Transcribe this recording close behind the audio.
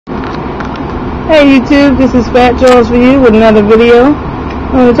Hey YouTube, this is Phattjaws4u with another video.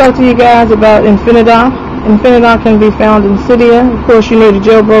 I'm going to talk to you guys about Infinidock. Infinidock can be found in Cydia. Of course, you need a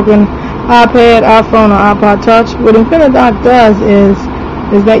jailbroken iPad, iPhone, or iPod Touch. What Infinidock does is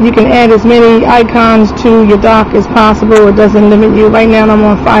that you can add as many icons to your dock as possible. It doesn't limit you. Right now I'm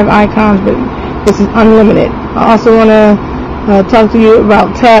on 5 icons, but this is unlimited. I also want to talk to you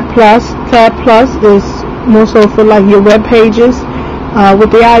about Tab Plus. Tab Plus is more so for like your web pages.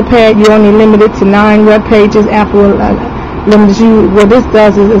 With the iPad, you're only limited to 9 web pages. Apple limits you. What this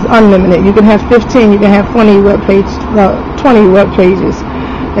does is unlimited. You can have 15. You can have 20 web pages.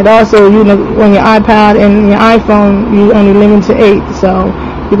 And also, you know, on your iPad and your iPhone, you only limit to 8. So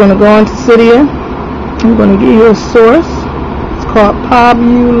you're going to go into Cydia. I'm going to give you a source. It's called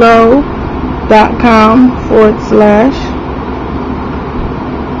pubullo.com/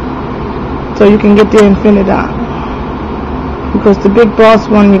 so you can get the Infinidock. Because the Bigboss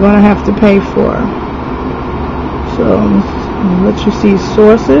one you're going to have to pay for. So I'll let you see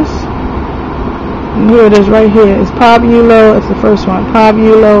sources. And here it is right here. It's Pubullo. It's the first one.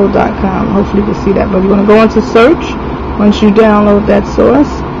 Pubullo.com. Hopefully you can see that. But you're going to go into search once you download that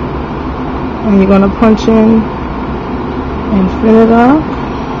source. And you're going to punch in Infinidock.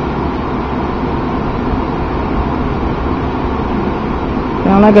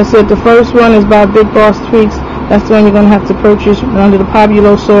 Now like I said, the first one is by Bigboss Tweaks. That's the one you're going to have to purchase under the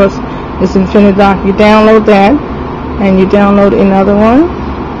Pubullo source. It's Infinidock. You download that, and you download another one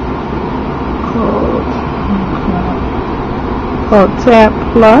called Tab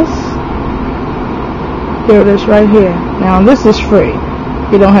Plus. Here it is right here. Now this is free.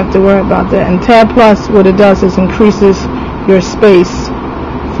 You don't have to worry about that. And Tab Plus, what it does is increases your space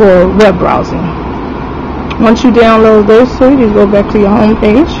for web browsing. Once you download those two, you go back to your home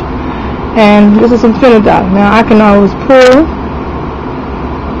page. And this is Infinidock. Now I can always pull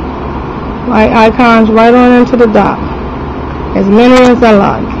my icons right on into the dock, as many as I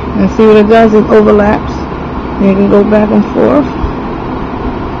like. And see what it does? It overlaps. And you can go back and forth.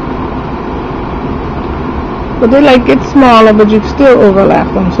 But they like get smaller, but you still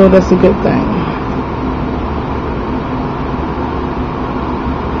overlap them, so that's a good thing.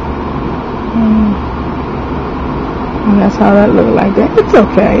 And that's how that looks like that. It's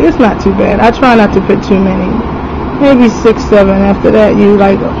okay. It's not too bad. I try not to put too many. Maybe 6, 7. After that, you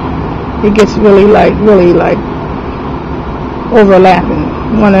like it gets really like overlapping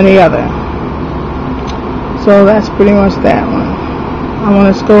one or the other. So that's pretty much that one. I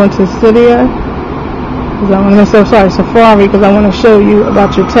want to go into Cydia because I want to Safari because I want to show you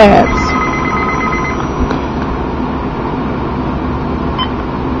about your tabs.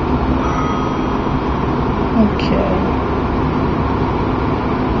 Okay.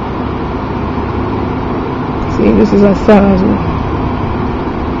 See, this is a 7.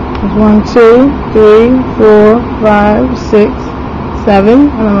 There's 1, 2, 3, 4, 5, 6, 7.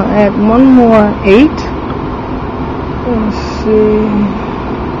 And I'm going to add one more, 8. Let's see.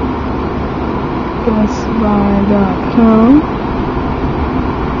 Bestbuy.com.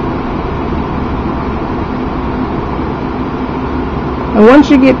 And once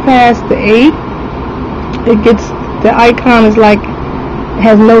you get past the 8, it gets, the icon is like,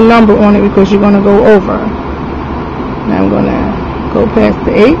 has no number on it because you're going to go over. Now I'm going to go past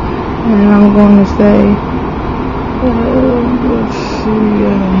the 8, and I'm going to say, let's see,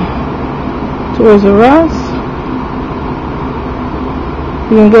 Toys R Us.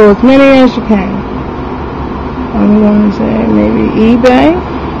 You can go as many as you can. I'm going to say maybe eBay.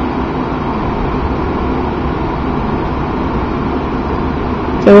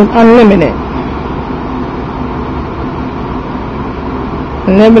 So it's unlimited.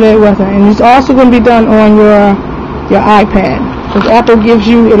 Unlimited weapon, and it's also going to be done on your iPad. Because Apple gives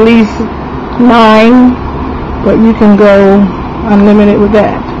you at least 9, but you can go unlimited with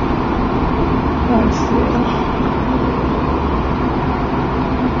that. Let's see.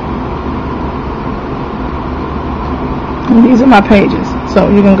 And these are my pages, so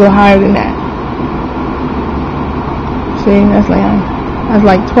you can go higher than that. See, that's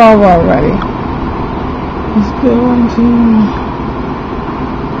like 12 already. Let's go into.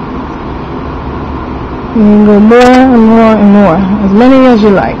 You can go more and more and more, as many as you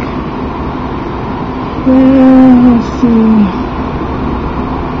like. Let's see.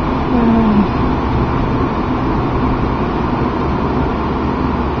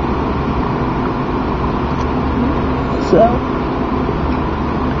 So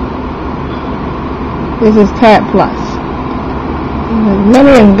this is Tab Plus. As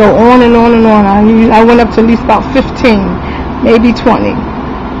many and go on and on and on. I went up to at least about 15, maybe 20.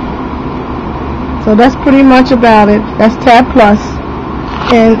 So that's pretty much about it. That's Tab Plus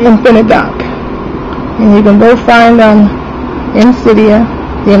and Infinidock. and you can both find them in Cydia.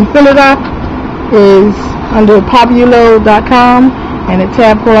 The Infinidock is under populo.com, and the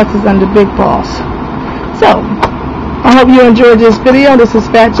Tab is under Bigboss. So, I hope you enjoyed this video. This is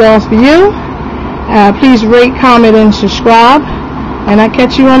Phattjaws4u. Please rate, comment, and subscribe, and I'll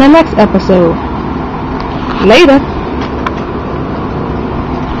catch you on the next episode. Later.